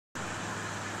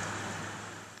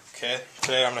Okay,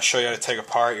 today I'm going to show you how to take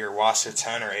apart your Wasser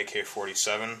 10 or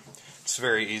AK47. It's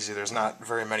very easy. There's not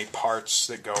very many parts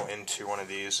that go into one of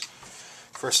these.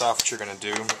 First off, what you're going to do,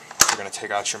 you're going to take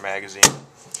out your magazine,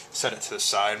 set it to the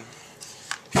side.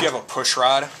 If you have a push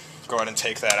rod, go ahead and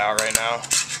take that out right now.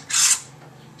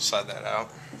 Slide that out.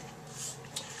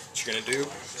 What you're going to do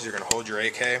is you're going to hold your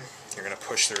AK, you're going to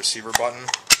push the receiver button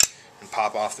and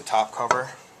pop off the top cover.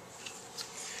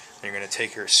 And you're going to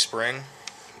take your spring,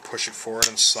 push it forward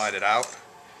and slide it out.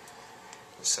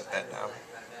 Set that down.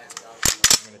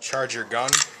 I'm going to charge your gun,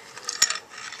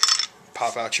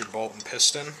 pop out your bolt and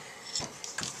piston,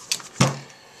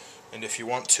 and if you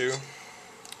want to,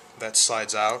 that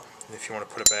slides out. And if you want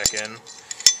to put it back in,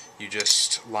 you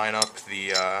just line up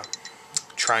the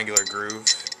triangular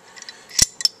groove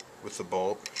with the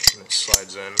bolt, and it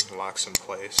slides in, locks in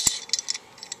place.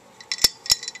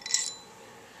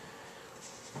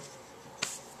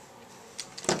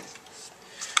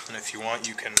 And if you want,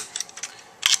 you can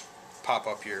pop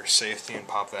up your safety and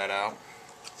pop that out.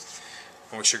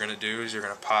 And what you're going to do is you're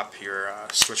going to pop your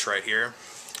switch right here,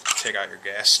 take out your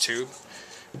gas tube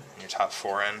and your top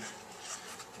fore end.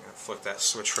 You're going to flick that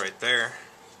switch right there,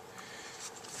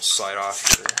 slide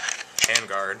off your hand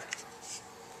guard.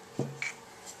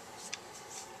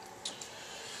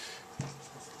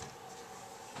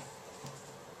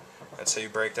 That's how you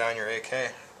break down your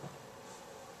AK.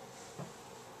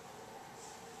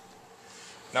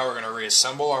 Now we're going to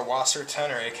reassemble our Wasser 10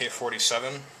 or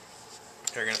AK47.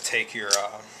 You're going to take your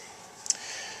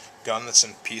gun that's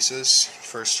in pieces.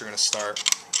 First you're going to start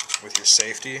with your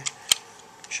safety.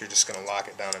 So you're just going to lock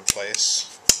it down in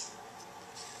place.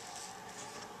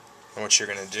 And what you're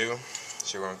going to do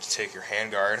is you're going to take your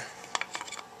hand guard,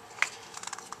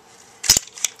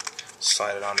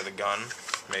 slide it onto the gun,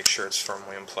 make sure it's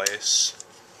firmly in place.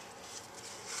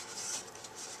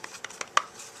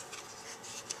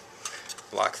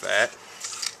 Lock that.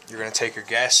 You're going to take your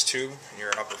gas tube and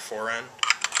your upper fore end.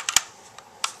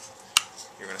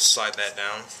 You're going to slide that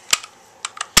down,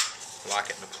 lock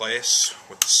it into place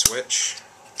with the switch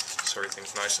so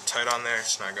everything's nice and tight on there,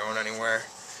 it's not going anywhere.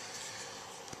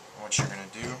 And what you're going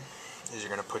to do is you're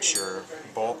going to put your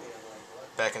bolt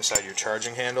back inside your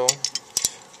charging handle,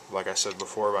 like I said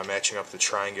before, by matching up the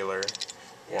triangular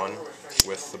one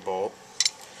with the bolt.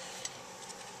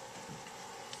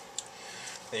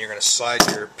 Then you're going to slide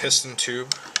your piston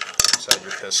tube inside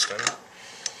your piston,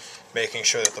 making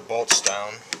sure that the bolt's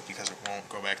down because it won't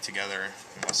go back together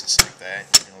unless it's like that.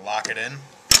 You're going to lock it in,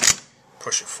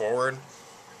 push it forward,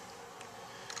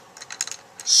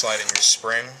 slide in your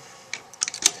spring,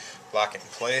 lock it in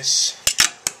place,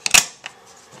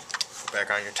 back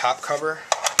on your top cover,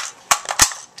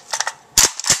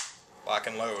 lock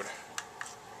and load.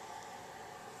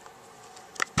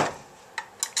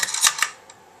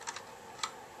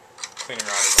 Cleaning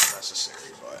rod is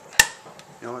unnecessary, but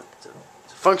you know what? It's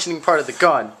a functioning part of the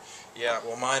gun. Yeah,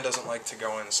 well, mine doesn't like to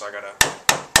go in, so I gotta.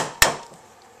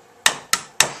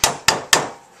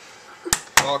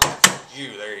 Well,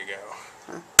 there you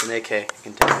go. An AK, you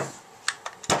can take it.